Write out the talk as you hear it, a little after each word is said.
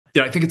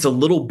Yeah, I think it's a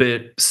little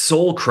bit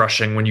soul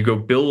crushing when you go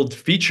build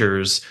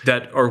features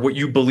that are what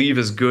you believe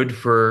is good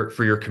for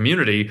your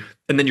community,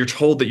 and then you're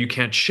told that you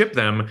can't ship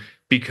them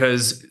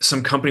because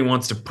some company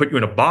wants to put you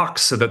in a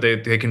box so that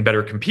they can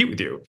better compete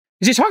with you.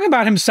 Is he talking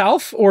about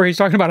himself or he's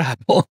talking about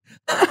Apple?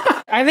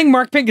 I think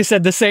Mark Pincus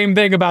said the same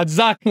thing about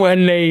Zuck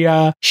when they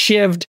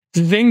shivved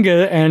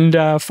Zynga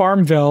and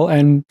Farmville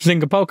and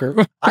Zynga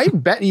Poker. I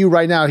bet you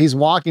right now he's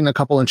walking a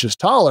couple inches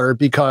taller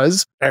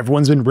because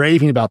everyone's been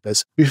raving about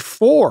this.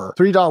 Before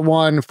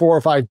 3.1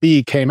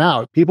 405B came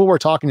out, people were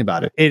talking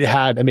about it. It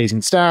had amazing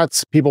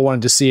stats. People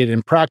wanted to see it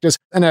in practice.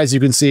 And as you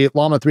can see,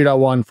 Llama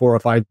 3.1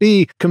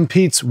 405B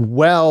competes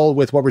well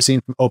with what we're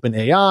seeing from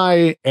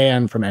OpenAI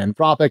and from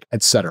Anthropic,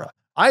 etc.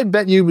 I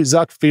bet you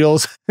Zuck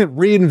feels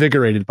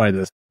reinvigorated by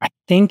this. I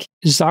think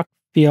Zuck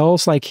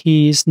feels like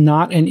he's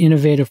not an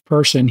innovative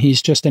person. He's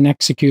just an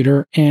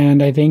executor.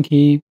 And I think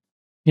he,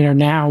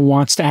 now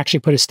wants to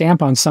actually put a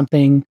stamp on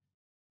something.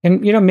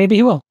 And, maybe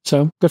he will.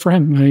 So good for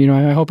him.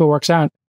 I hope it works out.